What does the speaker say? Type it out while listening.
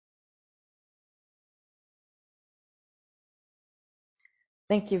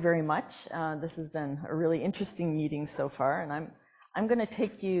Thank you very much. This has been a really interesting meeting so far, and I'm going to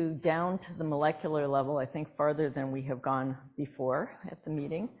take you down to the molecular level, I think farther than we have gone before at the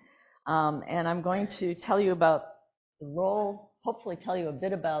meeting. And I'm going to tell you about the role, hopefully tell you a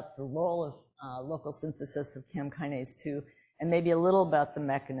bit about the role of local synthesis of CaMKII 2, and maybe a little about the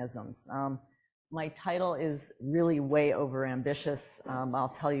mechanisms. My title is really way over ambitious. I'll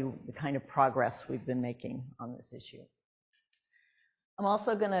tell you the kind of progress we've been making on this issue. I'm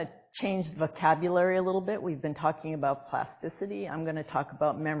also going to change the vocabulary a little bit. We've been talking about plasticity. I'm going to talk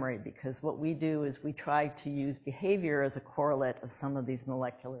about memory, because what we do is we try to use behavior as a correlate of some of these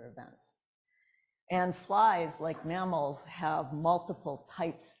molecular events. And flies, like mammals, have multiple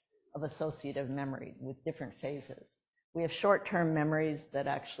types of associative memory with different phases. We have short-term memories that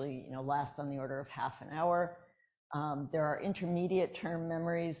actually last on the order of half an hour. There are intermediate-term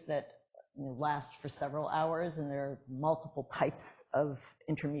memories that last for several hours, and there are multiple types of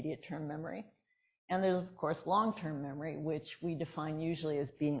intermediate-term memory. And there's, of course, long-term memory, which we define usually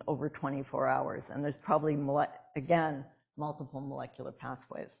as being over 24 hours. And there's probably, again, multiple molecular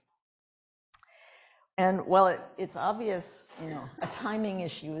pathways. And while it's obvious, a timing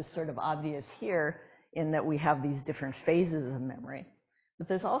issue is sort of obvious here in that we have these different phases of memory. But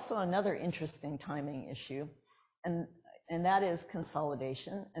there's also another interesting timing issue, and that is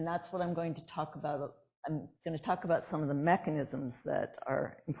consolidation, and that's what I'm going to talk about. I'm going to talk about some of the mechanisms that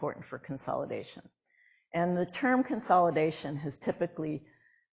are important for consolidation. And the term consolidation has typically,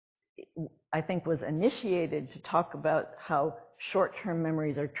 I think, was initiated to talk about how short-term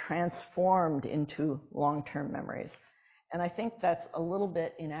memories are transformed into long-term memories. And I think that's a little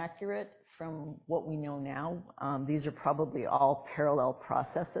bit inaccurate from what we know now. These are probably all parallel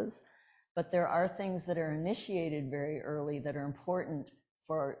processes. But there are things that are initiated very early that are important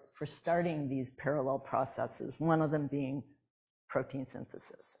for starting these parallel processes, one of them being protein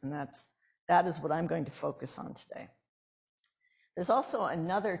synthesis. And that is what I'm going to focus on today. There's also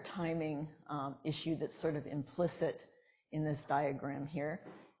another timing issue that's sort of implicit in this diagram here,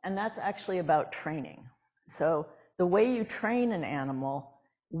 and that's actually about training. So the way you train an animal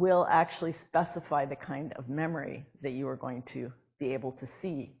will actually specify the kind of memory that you are going to be able to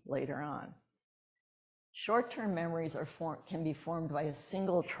see later on. Short-term memories can be formed by a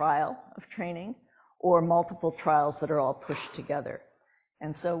single trial of training or multiple trials that are all pushed together.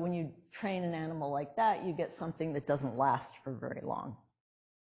 And so when you train an animal like that, you get something that doesn't last for very long.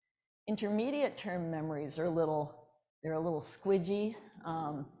 Intermediate-term memories are a little squidgy.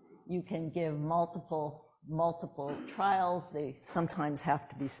 You can give multiple trials. They sometimes have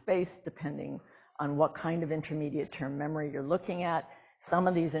to be spaced depending on what kind of intermediate-term memory you're looking at. Some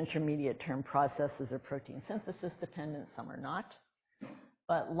of these intermediate-term processes are protein synthesis dependent, some are not.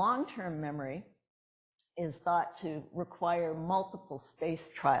 But long-term memory is thought to require multiple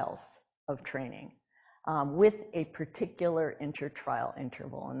spaced trials of training with a particular inter-trial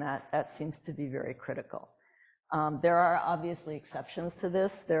interval, and that seems to be very critical. There are obviously exceptions to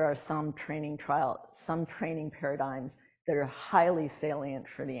this. There are some training paradigms that are highly salient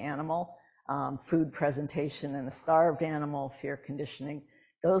for the animal. Food presentation in a starved animal, fear conditioning.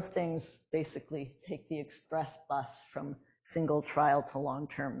 Those things basically take the express bus from single trial to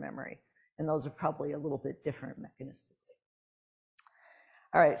long-term memory. And those are probably a little bit different mechanistically.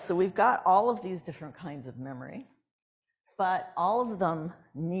 All right, so we've got all of these different kinds of memory, but all of them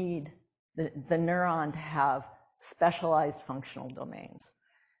need the neuron to have specialized functional domains.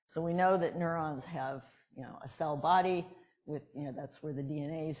 So we know that neurons have a cell body with, that's where the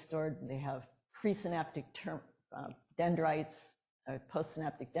DNA is stored. They have presynaptic dendrites,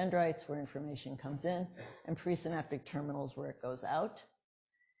 postsynaptic dendrites where information comes in, and presynaptic terminals where it goes out.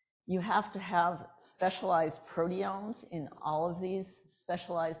 You have to have specialized proteomes in all of these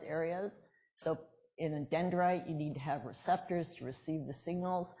specialized areas. So in a dendrite, you need to have receptors to receive the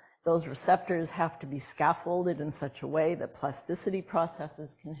signals. Those receptors have to be scaffolded in such a way that plasticity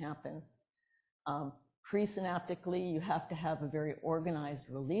processes can happen. Presynaptically, you have to have a very organized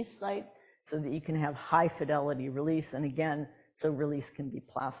release site so that you can have high fidelity release, and again, so release can be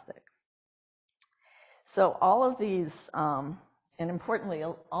plastic. So all of these, and importantly,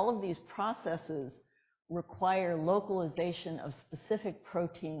 all of these processes require localization of specific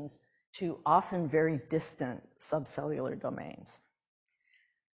proteins to often very distant subcellular domains.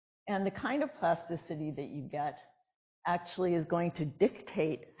 And the kind of plasticity that you get actually is going to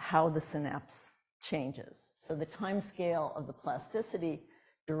dictate how the synapse changes. So the time scale of the plasticity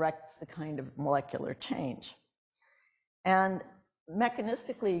directs the kind of molecular change. And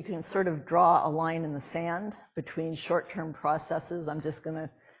mechanistically, you can sort of draw a line in the sand between short-term processes. I'm just going to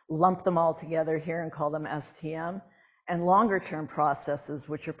lump them all together here and call them STM. and longer-term processes,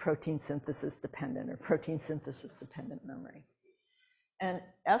 which are protein synthesis dependent or protein synthesis dependent memory. And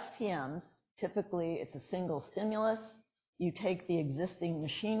STMs, typically it's a single stimulus. You take the existing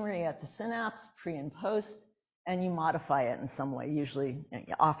machinery at the synapse, pre and post, and you modify it in some way, usually,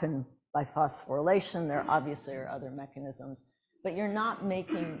 often by phosphorylation. There obviously are other mechanisms, but you're not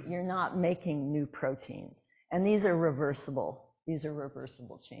making new proteins. And these are reversible. These are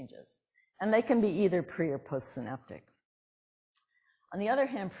reversible changes. And they can be either pre or post-synaptic. On the other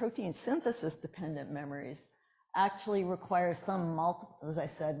hand, protein synthesis dependent memories actually require as I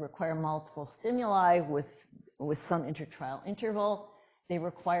said, require multiple stimuli with some intertrial interval. They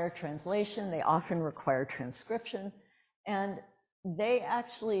require translation. They often require transcription. And they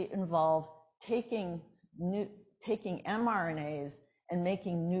actually involve taking mRNAs and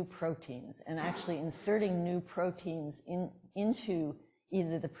making new proteins and actually inserting new proteins into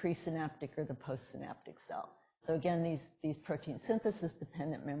either the presynaptic or the postsynaptic cell. So again, these protein synthesis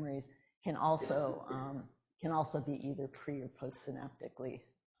dependent memories can also be either pre or postsynaptically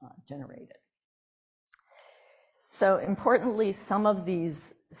generated. So importantly, some of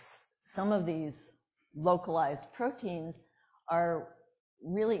these localized proteins are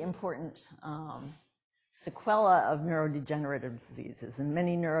really important sequela of neurodegenerative diseases. And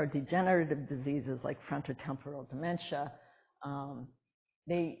many neurodegenerative diseases like frontotemporal dementia,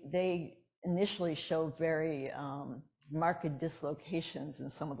 they initially show very marked dislocations in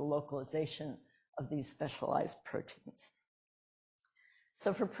some of the localization of these specialized proteins.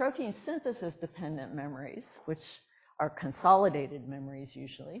 So for protein synthesis dependent memories, which are consolidated memories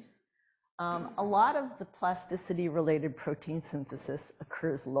usually, a lot of the plasticity related protein synthesis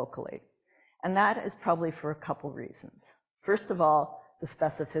occurs locally. And that is probably for a couple reasons. First of all, the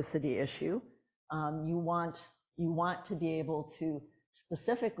specificity issue. You want to be able to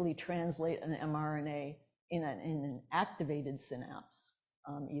specifically translate an mRNA in an activated synapse,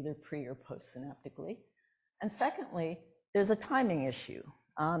 either pre or postsynaptically. And secondly, there's a timing issue.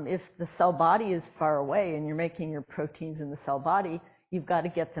 If the cell body is far away and you're making your proteins in the cell body, you've got to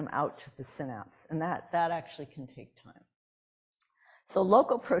get them out to the synapse, and that actually can take time. So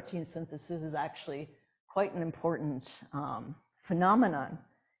local protein synthesis is actually quite an important phenomenon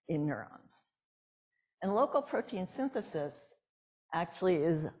in neurons. And local protein synthesis actually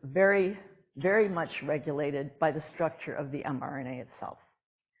is very, very much regulated by the structure of the mRNA itself.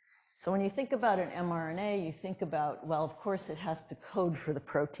 So when you think about an mRNA, you think about, well, of course it has to code for the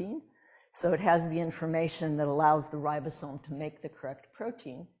protein. So it has the information that allows the ribosome to make the correct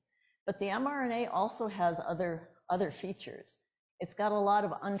protein. But the mRNA also has other features. It's got a lot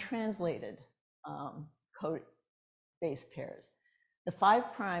of untranslated code base pairs. The 5'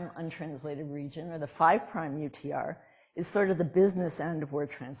 untranslated region, or the 5' UTR, is sort of the business end of where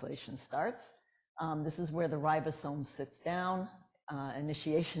translation starts. This is where the ribosome sits down.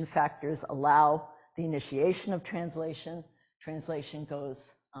 Initiation factors allow the initiation of translation. Translation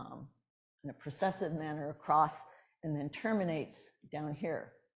goes in a processive manner across and then terminates down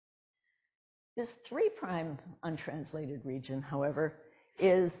here. This 3' untranslated region, however,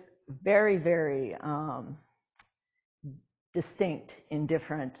 is very, very distinct in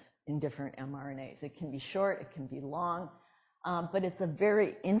different mRNAs. It can be short, it can be long, but it's a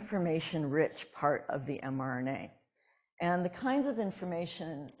very information-rich part of the mRNA. And the kinds of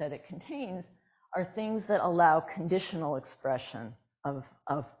information that it contains are things that allow conditional expression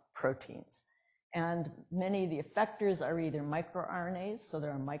of proteins. And many of the effectors are either microRNAs, so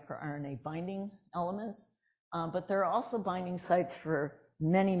there are microRNA binding elements, but there are also binding sites for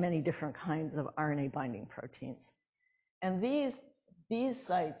many, many different kinds of RNA binding proteins. And these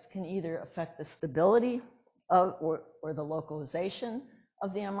sites can either affect the stability of, or the localization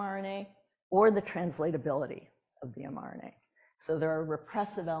of the mRNA, or the translatability of the mRNA. So there are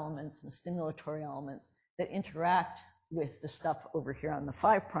repressive elements and stimulatory elements that interact with the stuff over here on the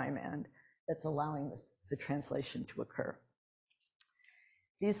 5' end that's allowing the translation to occur.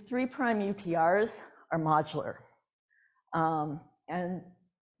 These 3' UTRs are modular. And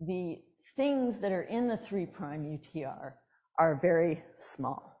the things that are in the 3' UTR are very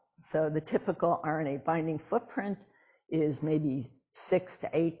small. So the typical RNA binding footprint is maybe 6 to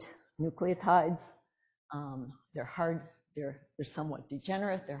 8 nucleotides. They're hard, they're somewhat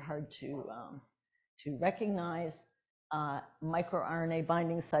degenerate, they're hard to recognize. MicroRNA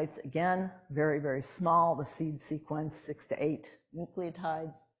binding sites, again, very, very small. The seed sequence, 6 to 8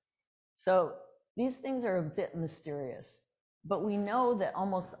 nucleotides. So these things are a bit mysterious, but we know that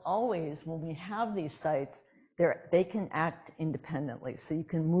almost always when we have these sites, they can act independently. So you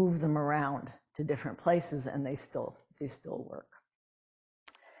can move them around to different places and they still work.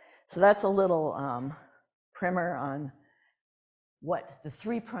 So that's a little primer on what the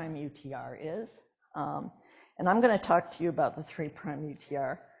 3' UTR is. And I'm going to talk to you about the 3'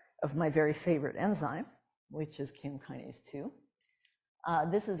 UTR of my very favorite enzyme, which is CaMKII 2.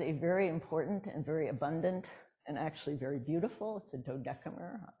 This is a very important and very abundant and actually very beautiful. It's a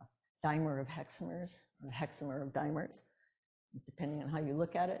dodecamer, a dimer of hexamers, or a hexamer of dimers, depending on how you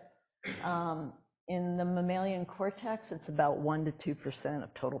look at it. In the mammalian cortex, it's about 1 to 2%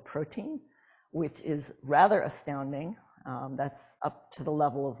 of total protein, which is rather astounding. That's up to the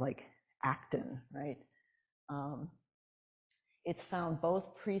level of like actin, right? It's found both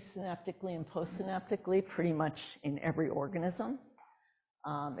presynaptically and postsynaptically pretty much in every organism.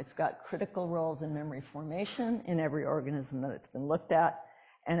 It's got critical roles in memory formation in every organism that it's been looked at,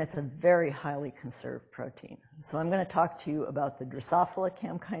 and it's a very highly conserved protein. So I'm going to talk to you about the Drosophila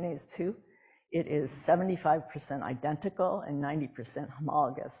CaMKII 2. It is 75% identical and 90%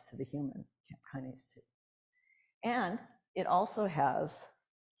 homologous to the human CaMKII 2. And it also has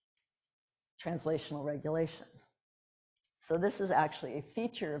translational regulation. So this is actually a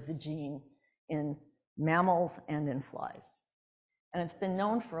feature of the gene in mammals and in flies. And it's been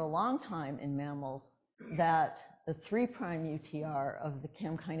known for a long time in mammals that the 3' UTR of the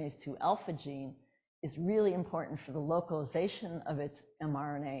CaMKII 2 alpha gene is really important for the localization of its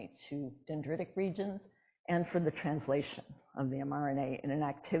mRNA to dendritic regions and for the translation of the mRNA in an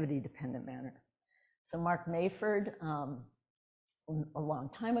activity-dependent manner. So Mark Mayford, a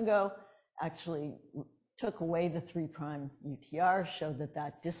long time ago, actually took away the 3' UTR, showed that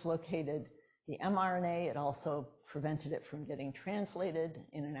that dislocated the mRNA. It also prevented it from getting translated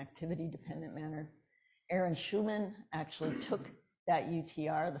in an activity-dependent manner. Aaron Schumann actually took that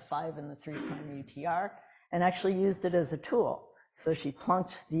UTR, the 5' and the 3' UTR, and actually used it as a tool. So she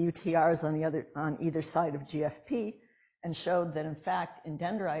plunked the UTRs on either side of GFP and showed that in fact in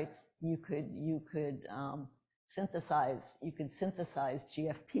dendrites you could synthesize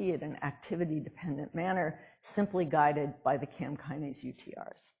GFP in an activity-dependent manner, simply guided by the CaMKII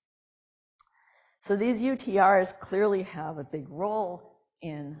UTRs. So these UTRs clearly have a big role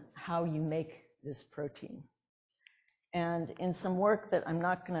in how you make this protein. And in some work that I'm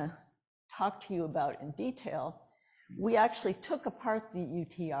not going to talk to you about in detail, we actually took apart the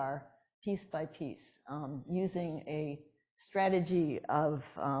UTR piece by piece using a strategy of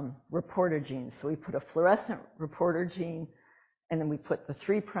reporter genes. So we put a fluorescent reporter gene, and then we put the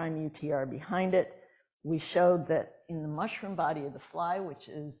 3' UTR behind it. We showed that in the mushroom body of the fly, which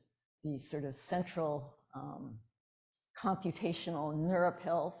is the sort of central computational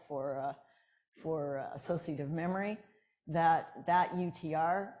neuropil for associative memory, that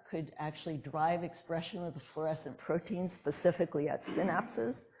UTR could actually drive expression of the fluorescent proteins, specifically at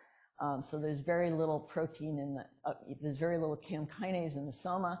synapses. So there's very little protein in the, there's very little CaMKII in the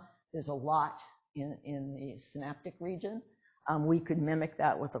soma. There's a lot in the synaptic region. We could mimic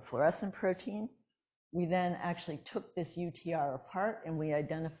that with a fluorescent protein. We then actually took this UTR apart and we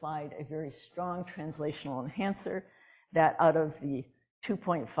identified a very strong translational enhancer that out of the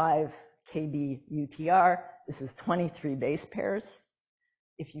 2.5 kb UTR, this is 23 base pairs.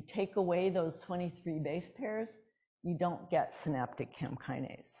 If you take away those 23 base pairs, you don't get synaptic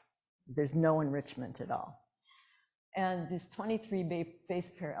CaMKII. There's no enrichment at all. And this 23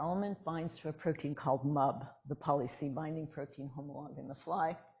 base pair element binds to a protein called MUB, the poly-C binding protein homolog in the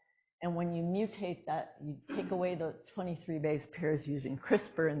fly. And when you mutate that, you take away the 23 base pairs using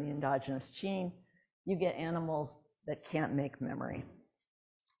CRISPR in the endogenous gene, you get animals that can't make memory,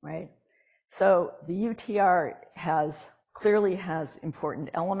 right? So the UTR clearly has important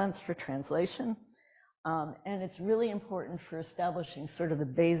elements for translation, and it's really important for establishing sort of the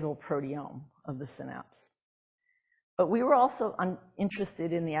basal proteome of the synapse. But we were also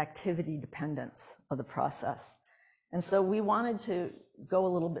interested in the activity dependence of the process. And so we wanted to go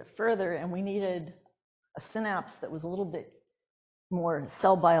a little bit further, and we needed a synapse that was a little bit more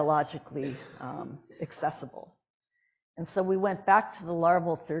cell biologically accessible. And so we went back to the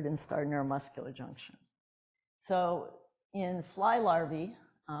larval third instar neuromuscular junction. So in fly larvae,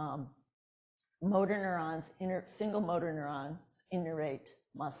 motor neurons, single motor neurons innervate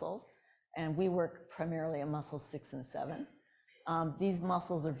muscles, and we work primarily on muscles 6 and 7. These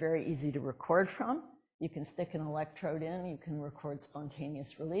muscles are very easy to record from. You can stick an electrode in, you can record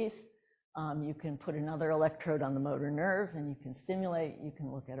spontaneous release, you can put another electrode on the motor nerve and you can stimulate, you can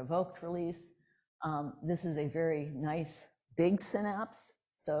look at evoked release. This is a very nice big synapse.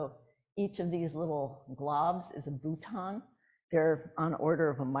 So each of these little globs is a bouton. They're on order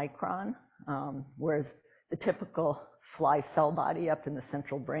of a micron, whereas the typical fly cell body up in the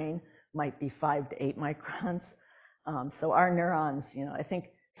central brain might be 5 to 8 microns. So our neurons, I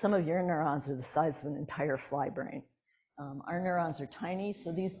think Some of your neurons are the size of an entire fly brain. Our neurons are tiny,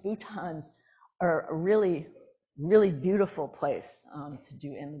 so these boutons are a really, really beautiful place to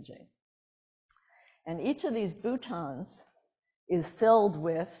do imaging. And each of these boutons is filled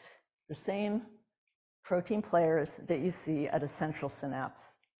with the same protein players that you see at a central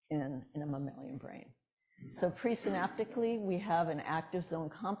synapse in a mammalian brain. So presynaptically, we have an active zone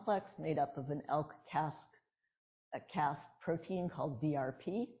complex made up of an ELK-Cas protein called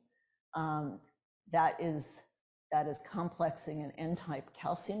VRP. That is complexing an N-type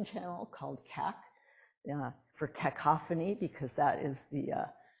calcium channel called CAC for cacophony, because that is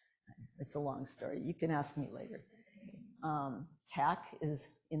it's a long story. You can ask me later. CAC is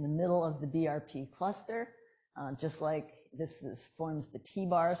in the middle of the BRP cluster, just like this forms the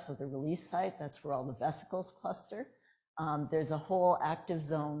T-bar, so the release site, that's where all the vesicles cluster. There's a whole active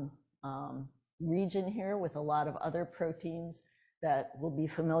zone region here with a lot of other proteins that will be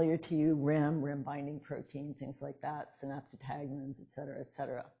familiar to you, rim binding protein, things like that, synaptotagmins, et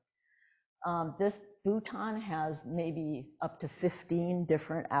cetera. This bouton has maybe up to 15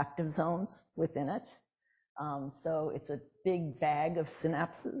 different active zones within it. So it's a big bag of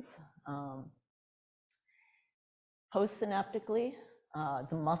synapses. Postsynaptically,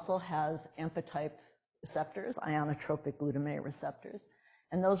 the muscle has AMPA-type receptors, ionotropic glutamate receptors,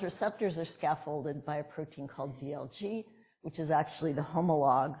 and those receptors are scaffolded by a protein called DLG, which is actually the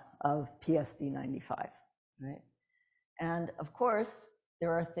homologue of PSD95, right? And of course,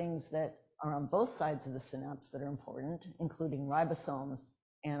 there are things that are on both sides of the synapse that are important, including ribosomes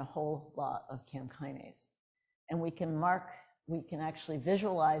and a whole lot of CaMKII. And we can actually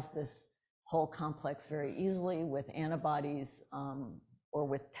visualize this whole complex very easily with antibodies or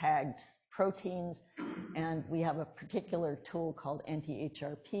with tagged proteins. And we have a particular tool called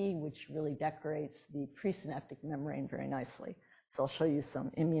anti-HRP, which really decorates the presynaptic membrane very nicely. So I'll show you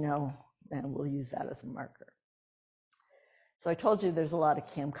some immuno, and we'll use that as a marker. So I told you there's a lot of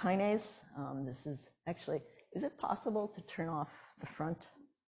CaMKII. This is actually, is it possible to turn off the front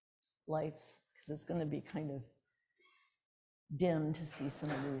lights? Because it's going to be kind of dim to see some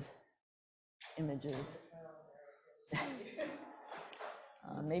of these images.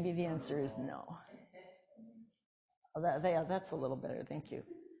 Maybe the answer is no. Oh, that's a little better, thank you.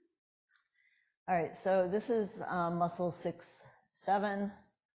 All right, so this is muscle 6-7.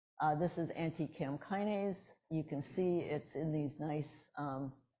 This is anti-CaMKII. You can see it's in these nice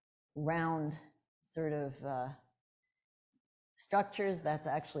round sort of structures. That's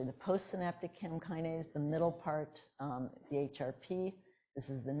actually the postsynaptic CaMKII. The middle part, the HRP. This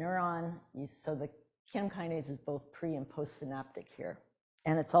is the neuron. So the CaMKII is both pre and postsynaptic here.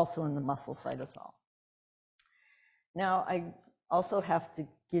 And it's also in the muscle cytosol. Now, I also have to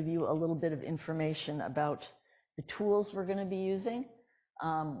give you a little bit of information about the tools we're going to be using.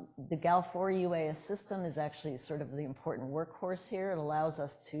 The Gal4-UAS system is actually sort of the important workhorse here. It allows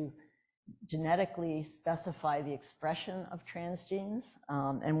us to genetically specify the expression of transgenes.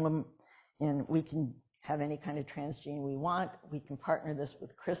 And we can have any kind of transgene we want. We can partner this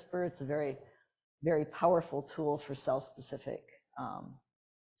with CRISPR. It's a very, very powerful tool for cell-specific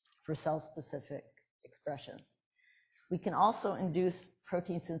expression. We can also induce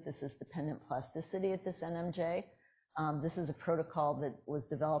protein synthesis dependent plasticity at this NMJ. This is a protocol that was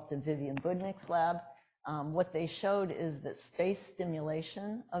developed in Vivian Budnick's lab. What they showed is that space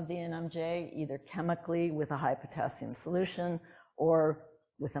stimulation of the NMJ, either chemically with a high potassium solution or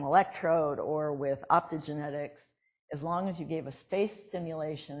with an electrode or with optogenetics, as long as you gave a space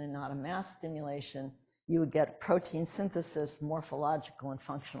stimulation and not a mass stimulation, you would get protein synthesis, morphological and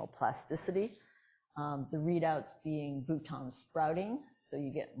functional plasticity. The readouts being bouton sprouting, so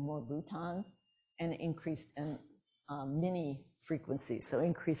you get more boutons, and increased mini frequency, so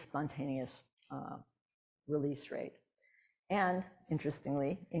increased spontaneous release rate, and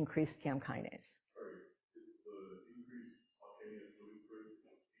interestingly, increased CaMKII. Sorry, is the increased spontaneous release rate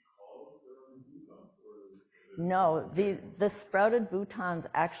because there are boutons, or no, the sprouted boutons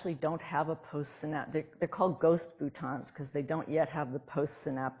actually don't have a postsynaptic. They're called ghost boutons because they don't yet have the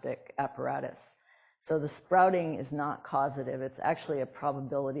postsynaptic apparatus. So the sprouting is not causative. It's actually a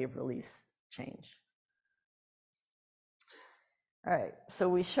probability of release change. All right, so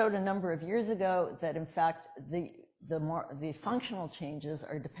we showed a number of years ago that in fact the functional changes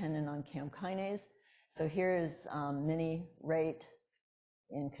are dependent on CaMKII. So here is mini rate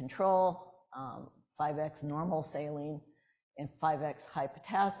in control, 5x normal saline, and 5x high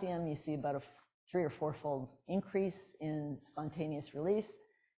potassium. You see about a 3- or 4-fold increase in spontaneous release,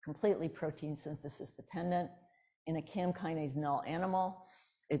 completely protein synthesis dependent. In a CaMKII null animal,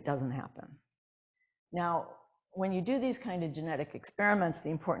 it doesn't happen. Now, when you do these kind of genetic experiments, the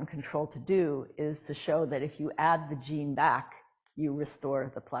important control to do is to show that if you add the gene back, you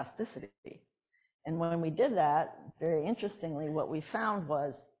restore the plasticity. And when we did that, very interestingly, what we found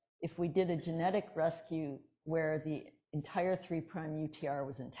was if we did a genetic rescue where the entire 3' UTR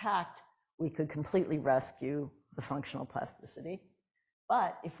was intact, we could completely rescue the functional plasticity.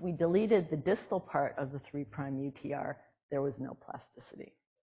 But if we deleted the distal part of the 3' UTR, there was no plasticity.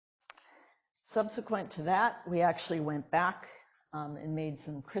 Subsequent to that, we actually went back and made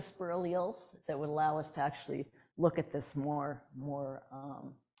some CRISPR alleles that would allow us to actually look at this more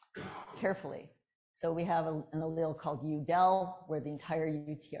carefully. So we have an allele called UDEL, where the entire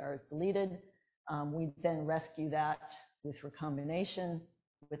UTR is deleted. We then rescue that with recombination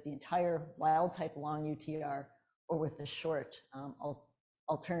with the entire wild type long UTR, or with the short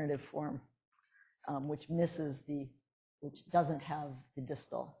alternative form, which doesn't have the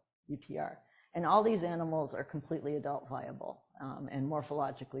distal UTR. And all these animals are completely adult viable and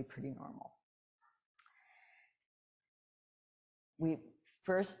morphologically pretty normal. We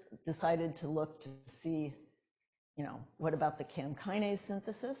first decided to look to see, what about the CaMKII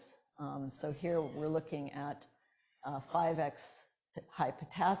synthesis? So here we're looking at 5x high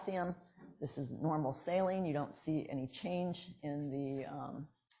potassium. This is normal saline. You don't see any change in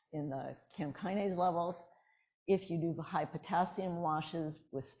the CaMKII levels. If you do high potassium washes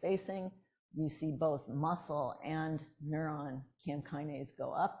with spacing, you see both muscle and neuron CaMKII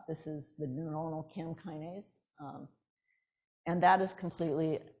go up. This is the neuronal CaMKII. And that is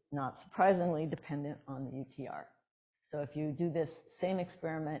completely, not surprisingly, dependent on the UTR. So if you do this same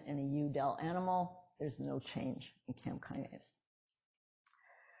experiment in a UDEL animal, there's no change in CaMKII.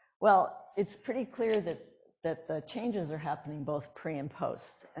 Well, it's pretty clear that the changes are happening both pre and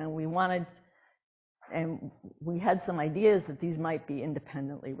post. And we had some ideas that these might be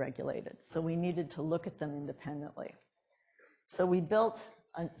independently regulated. So we needed to look at them independently. So we built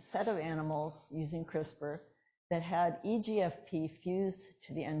a set of animals using CRISPR that had EGFP fused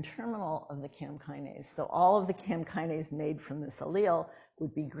to the N-terminal of the CaMKII. So all of the CaMKII made from this allele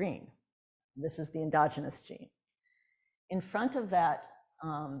would be green. This is the endogenous gene. In front of that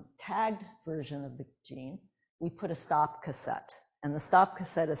tagged version of the gene, we put a stop cassette. And the stop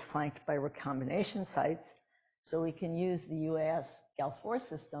cassette is flanked by recombination sites. So we can use the UAS GAL4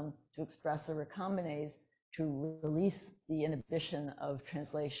 system to express a recombinase to release the inhibition of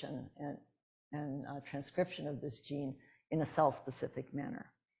translation and transcription of this gene in a cell-specific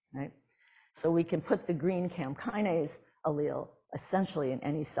manner, right? So we can put the green CaMKII allele essentially in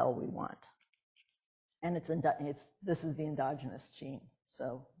any cell we want. And this is the endogenous gene.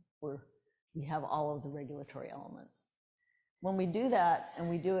 So we have all of the regulatory elements. When we do that, and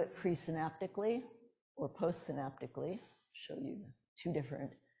we do it presynaptically or postsynaptically, show you two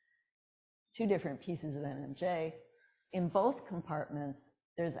different pieces of NMJ, in both compartments,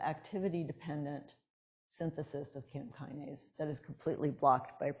 there's activity-dependent synthesis of CaMKII that is completely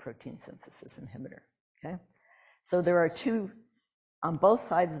blocked by a protein synthesis inhibitor, okay? So there are two, on both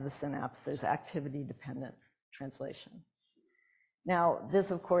sides of the synapse, there's activity-dependent translation. Now,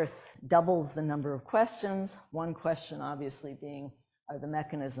 this, of course, doubles the number of questions. One question, obviously, being, are the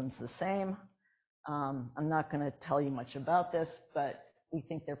mechanisms the same? I'm not going to tell you much about this, but we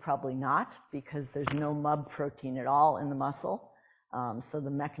think they're probably not, because there's no MUB protein at all in the muscle. So the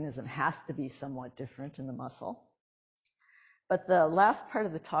mechanism has to be somewhat different in the muscle. But the last part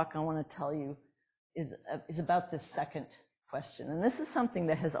of the talk I want to tell you is about this second question. And this is something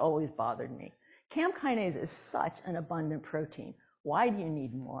that has always bothered me. CaMKII is such an abundant protein. Why do you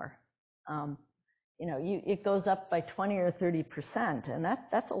need more? It goes up by 20 or 30%, and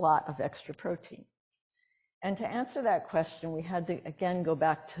that's a lot of extra protein. And to answer that question, we had to, again, go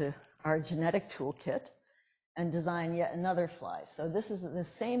back to our genetic toolkit and design yet another fly. So this is the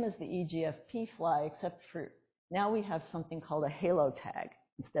same as the EGFP fly, except for now we have something called a halo tag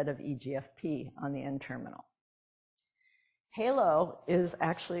instead of EGFP on the N-terminal. Halo is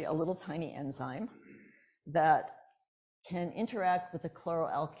actually a little tiny enzyme that can interact with the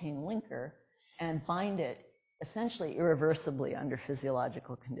chloroalkane linker and bind it essentially irreversibly under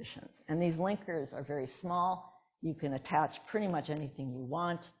physiological conditions. And these linkers are very small. You can attach pretty much anything you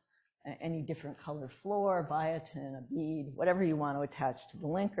want, any different color fluor, biotin, a bead, whatever you want to attach to the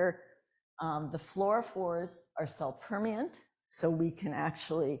linker. The fluorophores are cell permeant, so we can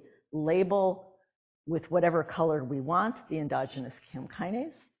actually label with whatever color we want the endogenous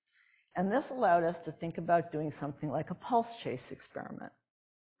CaMKII. And this allowed us to think about doing something like a pulse chase experiment.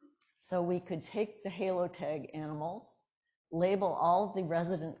 So we could take the halo tag animals, label all of the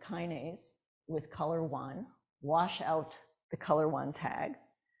resident kinase with color 1, wash out the color 1 tag,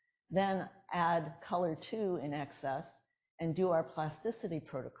 then add color 2 in excess, and do our plasticity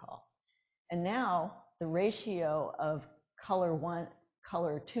protocol. And now the ratio of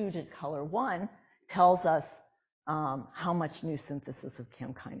color 2 to color 1 tells us how much new synthesis of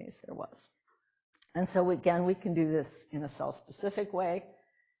CaMKII there was. And so again, we can do this in a cell-specific way.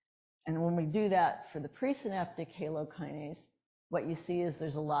 And when we do that for the presynaptic halo kinase, what you see is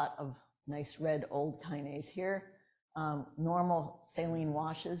there's a lot of nice red old kinase here. Normal saline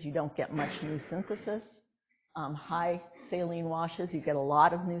washes, you don't get much new synthesis. High saline washes, you get a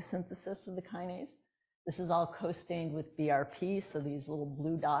lot of new synthesis of the kinase. This is all co-stained with BRP, so these little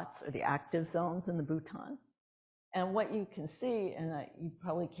blue dots are the active zones in the bouton. And what you can see, and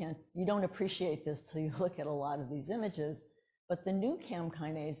you don't appreciate this till you look at a lot of these images, but the new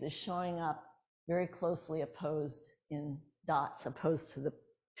CaMKII is showing up very closely opposed in dots opposed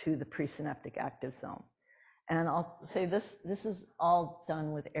to the presynaptic active zone. And I'll say this is all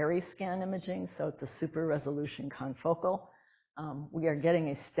done with ARIScan imaging, so it's a super resolution confocal. We are getting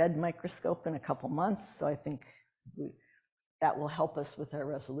a STED microscope in a couple months, so I think that will help us with our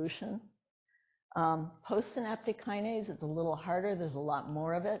resolution. Postsynaptic kinase is a little harder. There's a lot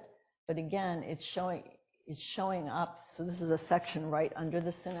more of it, but again, it's showing up. So this is a section right under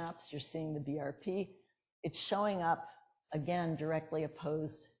the synapse. You're seeing the BRP. It's showing up again directly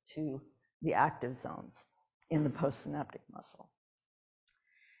opposed to the active zones in the postsynaptic muscle.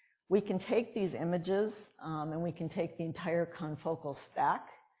 We can take these images and we can take the entire confocal stack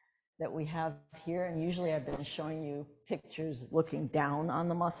that we have here, and usually I've been showing you pictures looking down on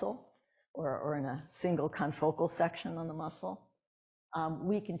the muscle or in a single confocal section on the muscle.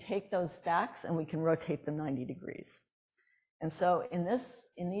 We can take those stacks and we can rotate them 90 degrees. And so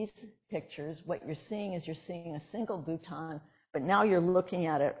in these pictures, what you're seeing is a single bouton, but now you're looking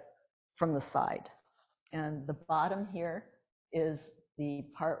at it from the side. And the bottom here is the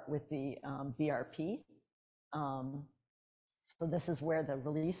part with the BRP. So this is where the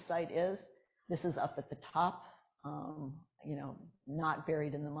release site is. This is up at the top, not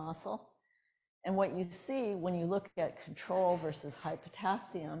buried in the muscle. And what you see when you look at control versus high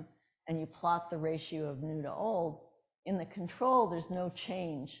potassium and you plot the ratio of new to old, in the control, there's no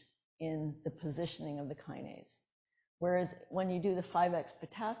change in the positioning of the kinase. Whereas when you do the 5x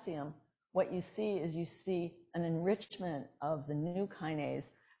potassium, what you see an enrichment of the new kinase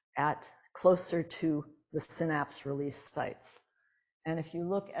at closer to the synapse release sites. And if you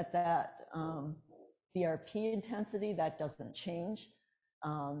look at that BRP intensity, that doesn't change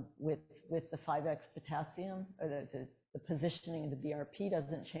with the 5x potassium, or the positioning of the BRP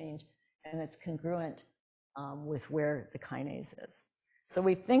doesn't change, and it's congruent with where the kinase is. So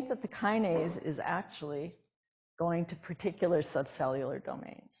we think that the kinase is actually going to particular subcellular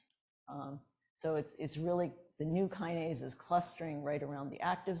domains. So it's really, the new kinase is clustering right around the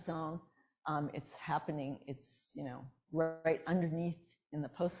active zone. It's happening, right underneath in the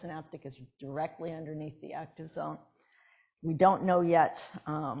postsynaptic, is directly underneath the active zone. We don't know yet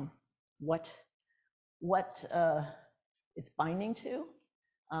what it's binding to,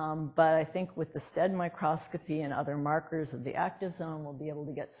 but I think with the STED microscopy and other markers of the active zone, we'll be able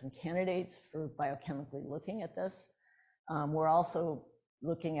to get some candidates for biochemically looking at this. We're also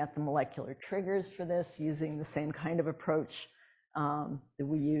looking at the molecular triggers for this using the same kind of approach that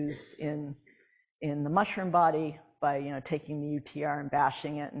we used in the mushroom body by taking the UTR and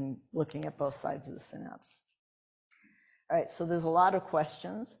bashing it and looking at both sides of the synapse. All right, so there's a lot of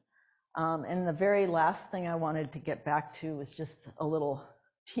questions. And the very last thing I wanted to get back to was just a little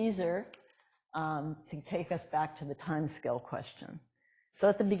teaser to take us back to the timescale question. So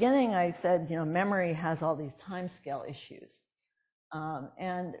at the beginning I said, memory has all these timescale issues.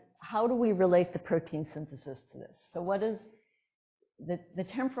 And how do we relate the protein synthesis to this? So what is the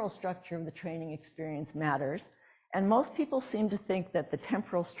temporal structure of the training experience matters. And most people seem to think that the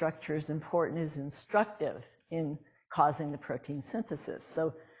temporal structure is important, is instructive in causing the protein synthesis.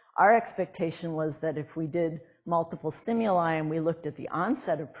 So our expectation was that if we did multiple stimuli and we looked at the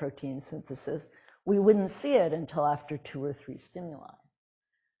onset of protein synthesis, we wouldn't see it until after 2 or 3 stimuli.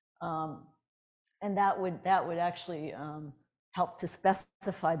 And that would actually help to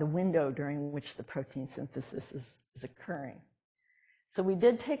specify the window during which the protein synthesis is occurring. So we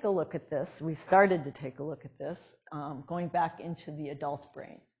did take a look at this. We started to take a look at this, going back into the adult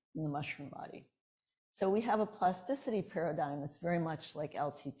brain in the mushroom body. So we have a plasticity paradigm that's very much like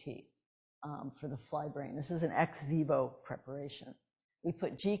LTP for the fly brain. This is an ex vivo preparation. We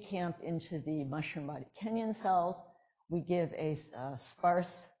put GCAMP into the mushroom body Kenyan cells. We give a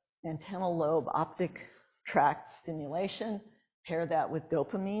sparse antennal lobe optic tract stimulation, pair that with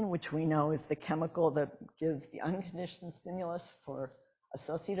dopamine, which we know is the chemical that gives the unconditioned stimulus for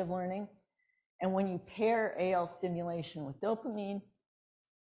associative learning. And when you pair AL stimulation with dopamine,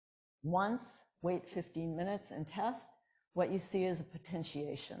 once, wait 15 minutes and test, what you see is a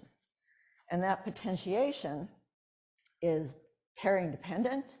potentiation. And that potentiation is pairing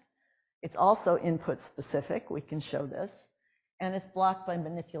dependent. It's also input specific, we can show this, and it's blocked by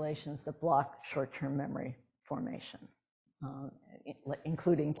manipulations that block short-term memory formation,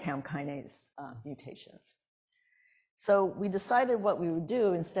 including CaMKII mutations. So we decided what we would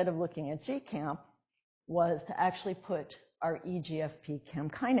do instead of looking at GCAMP was to actually put our EGFP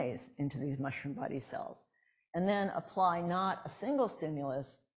CaMKII into these mushroom body cells, and then apply not a single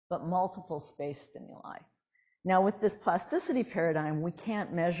stimulus, but multiple space stimuli. Now with this plasticity paradigm, we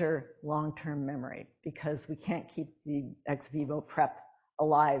can't measure long-term memory because we can't keep the ex vivo prep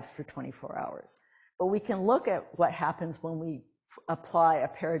alive for 24 hours. But we can look at what happens when we apply a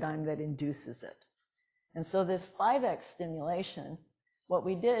paradigm that induces it. And so this 5x stimulation, what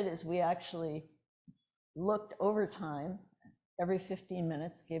we did is we actually looked over time, every 15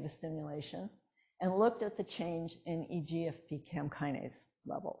 minutes gave a stimulation, and looked at the change in EGFP CaMKII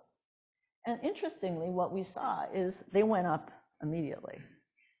levels. And interestingly, what we saw is they went up immediately.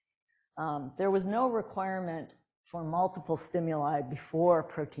 There was no requirement for multiple stimuli before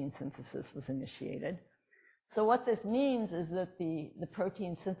protein synthesis was initiated. So what this means is that the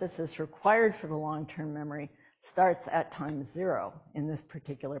protein synthesis required for the long-term memory starts at time 0 in this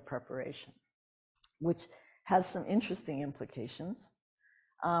particular preparation, which has some interesting implications.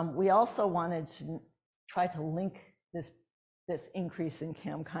 We also wanted to try to link this increase in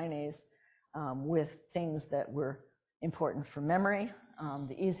CaMKII with things that were important for memory.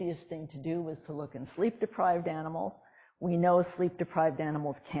 The easiest thing to do was to look in sleep-deprived animals. We know sleep-deprived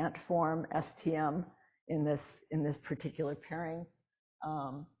animals can't form STM in this particular pairing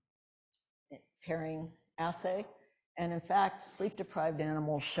assay. And in fact, sleep-deprived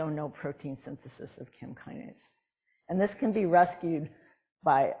animals show no protein synthesis of CaMKII. And this can be rescued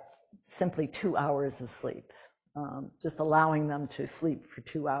by simply 2 hours of sleep. Just allowing them to sleep for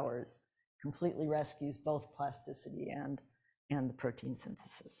 2 hours completely rescues both plasticity and the protein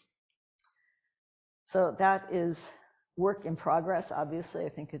synthesis. So that is work in progress. Obviously, I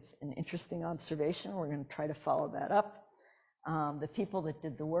think it's an interesting observation. We're going to try to follow that up. The people that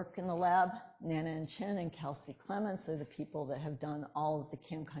did the work in the lab, Nana and Chin and Kelsey Clements, are the people that have done all of the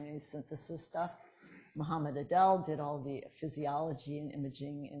CaMKII synthesis stuff. Mohammed Adel did all the physiology and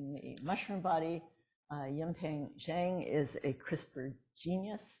imaging in the mushroom body. Yunpeng Zhang is a CRISPR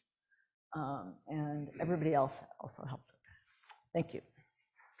genius. And everybody else also helped with that. Thank you.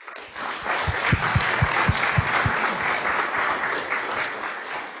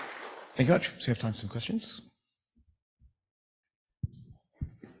 Thank you much. So we have time for some questions.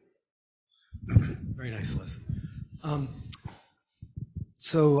 Very nice, Leslie. I'm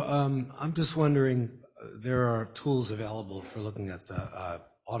just wondering, there are tools available for looking at the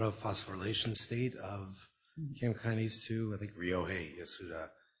autophosphorylation state of CaMKII 2. I think Ryohei Yasuda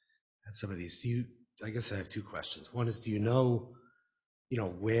had some of these. I guess I have two questions. One is, do you know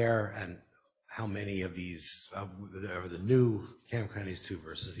where and how many of these are the new CaMKII 2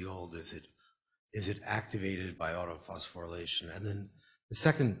 versus the old? Is it activated by autophosphorylation? And then the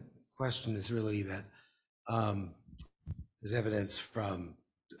second question is really that there's evidence from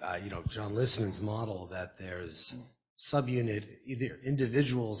John Lissman's model that there's subunit, either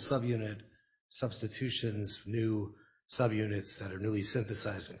individual subunit substitutions, new subunits that are newly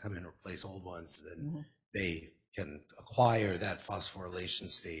synthesized and come in and replace old ones, then they can acquire that phosphorylation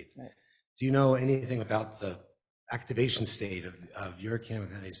state. Right. Do you know anything about the activation state of your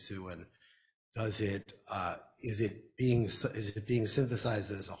CaMKII 2, and is it being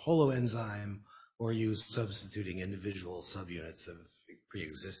synthesized as a holoenzyme, or are you substituting individual subunits of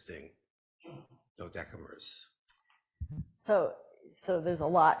pre-existing dodecamers? So there's a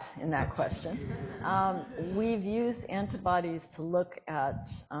lot in that question. We've used antibodies to look at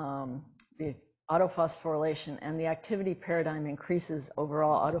the autophosphorylation, and the activity paradigm increases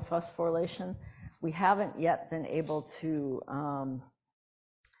overall autophosphorylation. We haven't yet been able to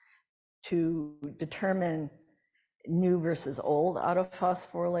determine new versus old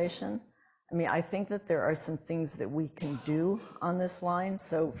autophosphorylation. I mean, I think that there are some things that we can do on this line.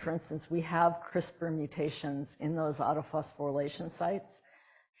 So for instance, we have CRISPR mutations in those autophosphorylation sites.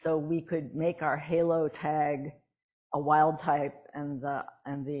 So we could make our halo tag a wild type, and the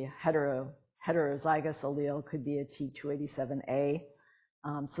heterozygous allele could be a T287A.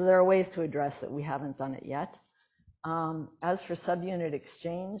 So there are ways to address it. We haven't done it yet. As for subunit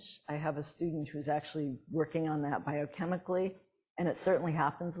exchange, I have a student who's actually working on that biochemically, and it certainly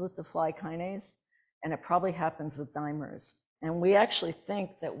happens with the fly kinase, and it probably happens with dimers. And we actually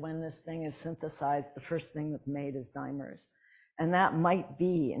think that when this thing is synthesized, the first thing that's made is dimers. And that might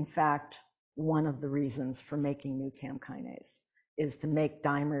be, in fact, one of the reasons for making new CaMKII is to make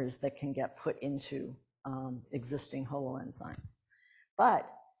dimers that can get put into existing holoenzymes. But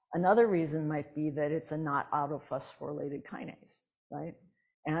another reason might be that it's a not autophosphorylated kinase, right?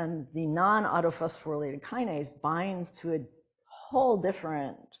 And the non-autophosphorylated kinase binds to a whole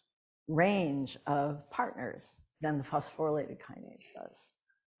different range of partners than the phosphorylated kinase does.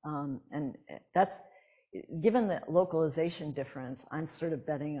 And that's, given the localization difference, I'm sort of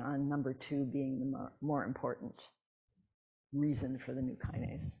betting on number 2 being the more important reason for the new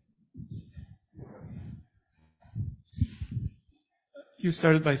kinase. You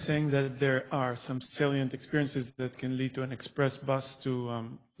started by saying that there are some salient experiences that can lead to an express bus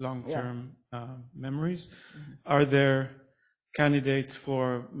to long-term memories. Mm-hmm. Are there candidates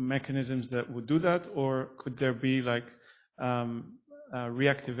for mechanisms that would do that, or could there be like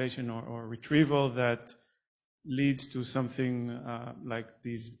reactivation or retrieval that leads to something like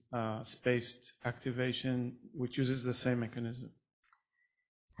these spaced activation, which uses the same mechanism?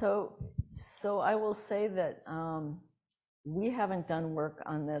 So I will say that we haven't done work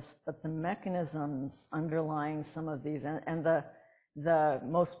on this, but the mechanisms underlying some of these, and the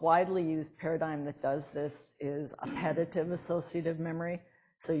most widely used paradigm that does this is appetitive associative memory.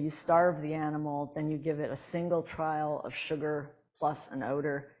 So you starve the animal, then you give it a single trial of sugar plus an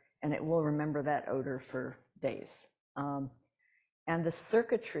odor, and it will remember that odor for days. And the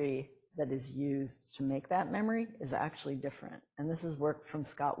circuitry that is used to make that memory is actually different. And this is work from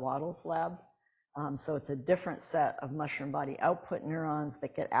Scott Waddell's lab. So it's a different set of mushroom body output neurons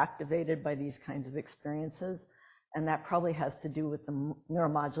that get activated by these kinds of experiences. And that probably has to do with the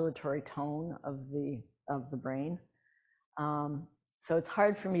neuromodulatory tone of the brain. So it's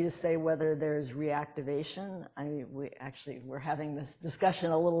hard for me to say whether there's reactivation. We're having this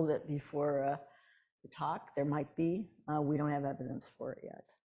discussion a little bit before the talk. There might be. We don't have evidence for it yet.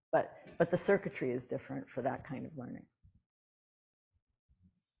 But the circuitry is different for that kind of learning.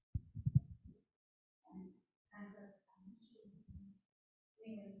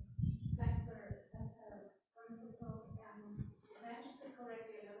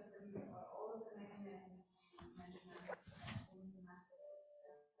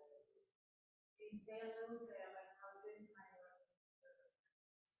 Say a little bit about how this might work.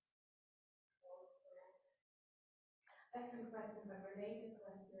 Also, a second question, but related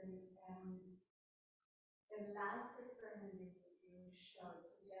question. The last experiment you showed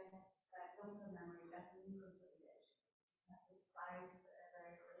suggests that local memory doesn't need consolidation. It's not despite a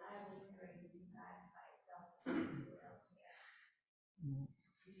very reliable tracing back by itself to LTS.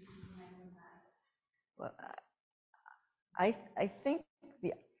 Could you comment on that? Well, I think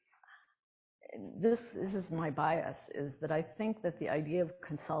this is my bias, is that I think that the idea of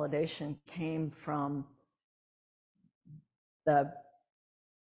consolidation came from the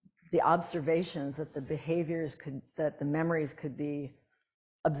observations that the behaviors that the memories could be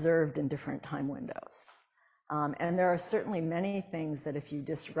observed in different time windows. And there are certainly many things that if you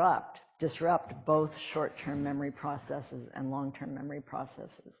disrupt both short-term memory processes and long-term memory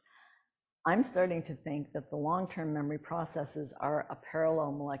processes. I'm starting to think that the long-term memory processes are a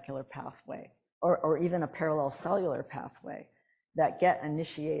parallel molecular pathway, or even a parallel cellular pathway that get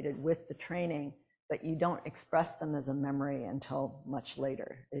initiated with the training, but you don't express them as a memory until much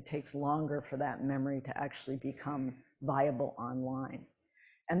later. It takes longer for that memory to actually become viable online.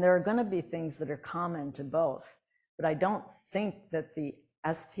 And there are going to be things that are common to both, but I don't think that the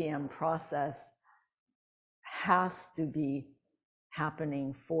STM process has to be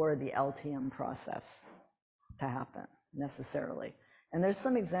happening for the LTM process to happen necessarily. And there's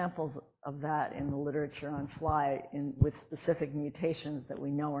some examples of that in the literature on fly with specific mutations that we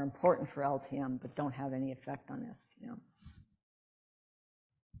know are important for LTM but don't have any effect on STM.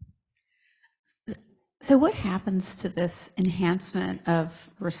 So what happens to this enhancement of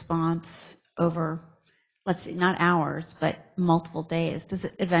response over, let's see, not hours, but multiple days? Does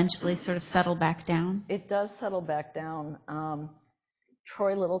it eventually sort of settle back down? It does settle back down.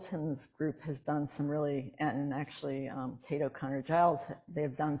 Troy Littleton's group has done some really, and actually Kate O'Connor-Giles,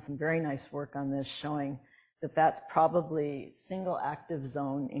 they've done some very nice work on this, showing that that's probably single active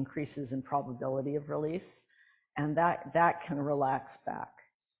zone increases in probability of release, and that can relax back.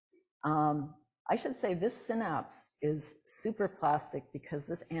 I should say this synapse is super plastic because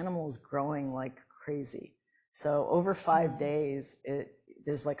this animal is growing like crazy. So over 5 days,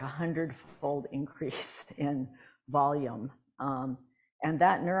 there's like 100-fold increase in volume. And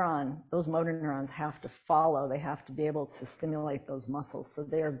that neuron, those motor neurons have to follow, they have to be able to stimulate those muscles. So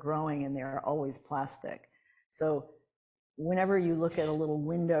they are growing and they are always plastic. So whenever you look at a little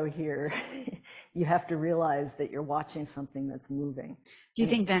window here, you have to realize that you're watching something that's moving. Do you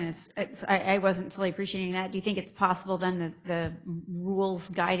think then I wasn't fully appreciating that. Do you think it's possible then that the rules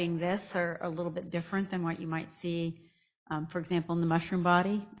guiding this are a little bit different than what you might see, for example, in the mushroom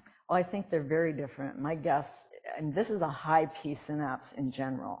body? Oh, I think they're very different. My guess, and this is a high P synapse in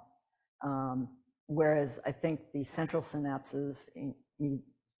general, whereas I think the central synapses, you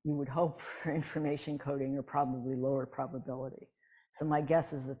would hope for information coding are probably lower probability. So my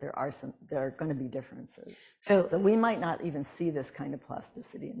guess is that there are going to be differences. So we might not even see this kind of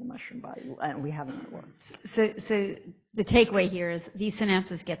plasticity in the mushroom body, and we haven't worked. So the takeaway here is these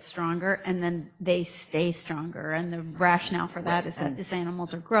synapses get stronger and then they stay stronger, and the rationale for that is that these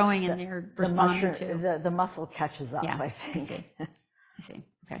animals are growing and they're responding to the muscle catches up. Yeah, I think. I see.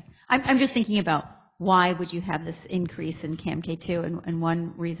 Okay. I'm just thinking about why would you have this increase in CaMKII, and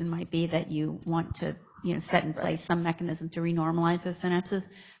one reason might be that you want to set in place some mechanism to renormalize those synapses,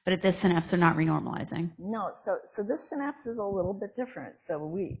 but at this synapse they're not renormalizing. No, so this synapse is a little bit different. So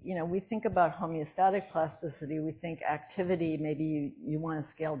we think about homeostatic plasticity, we think activity, maybe you want to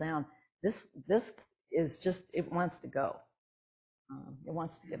scale down. This is just, it wants to go. It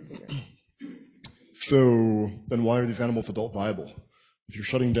wants to get bigger. So then why are these animals adult viable? If you're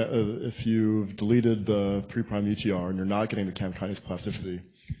shutting down, if you've deleted the 3' UTR and you're not getting the CaMKII plasticity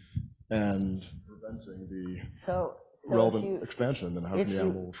and preventing the relevant expansion, then how can the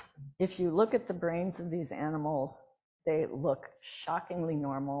animals? If you look at the brains of these animals, they look shockingly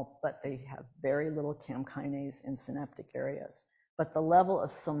normal, but they have very little CaMKII in synaptic areas. But the level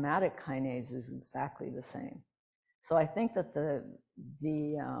of somatic kinase is exactly the same. So I think that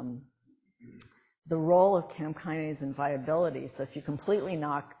the role of CaMKII in viability, so if you completely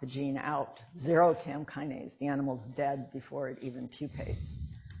knock the gene out, 0 CaMKII, the animal's dead before it even pupates.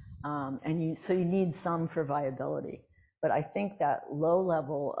 So you need some for viability. But I think that low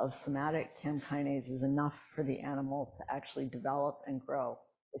level of somatic CaMKII is enough for the animal to actually develop and grow.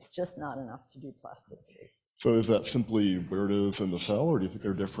 It's just not enough to do plasticity. So is that simply where it is in the cell, or do you think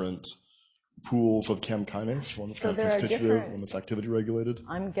there are different pools of CaMKII, one that's kind of constitutive, one that's activity regulated?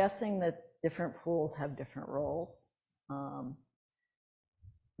 I'm guessing that different pools have different roles.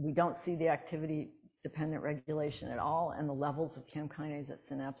 We don't see the activity-dependent regulation at all, and the levels of CaMKII at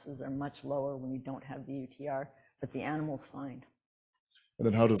synapses are much lower when you don't have the UTR, but the animal's fine. And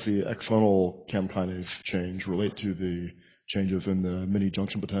then how does the axonal CaMKII change relate to the changes in the mini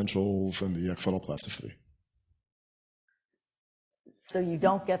junction potentials and the axonal plasticity? So you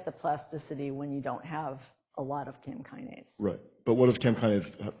don't get the plasticity when you don't have a lot of CaMKII. Right. But what is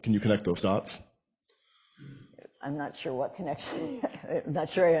CaMKII? Can you connect those dots? I'm not sure what connection. I'm not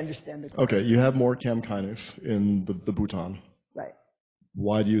sure I understand the question. Okay, you have more CaMKII in the Bhutan. Right.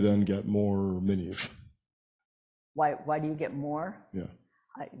 Why do you then get more minis? Why do you get more? Yeah.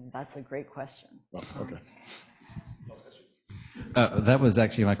 That's a great question. Oh, okay. That was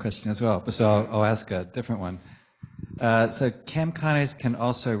actually my question as well, so I'll ask a different one. So CaMKII can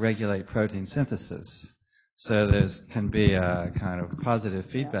also regulate protein synthesis. So can be a kind of positive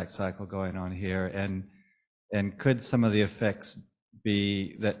feedback cycle going on here, and could some of the effects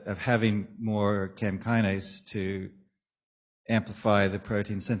be that of having more CaMKII to amplify the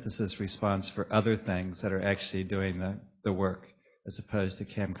protein synthesis response for other things that are actually doing the work as opposed to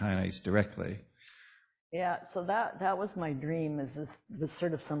CaMKII directly? Yeah, so that was my dream, is this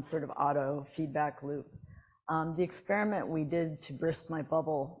some sort of auto feedback loop. The experiment we did to burst my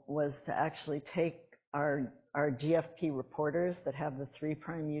bubble was to actually take our GFP reporters that have the 3'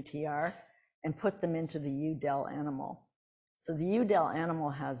 UTR and put them into the UDEL animal. So the UDEL animal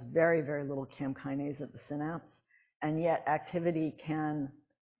has very, very little CaMKII at the synapse, and yet activity can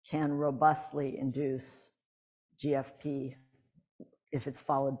robustly induce GFP if it's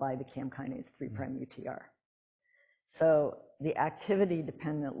followed by the CaMKII 3' UTR. So the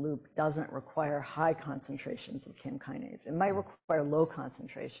activity-dependent loop doesn't require high concentrations of CaMKII. It might require low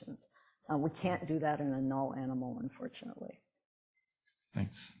concentrations. We can't do that in a null animal, unfortunately.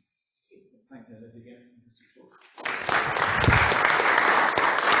 Thanks. Let's thank Leslie again.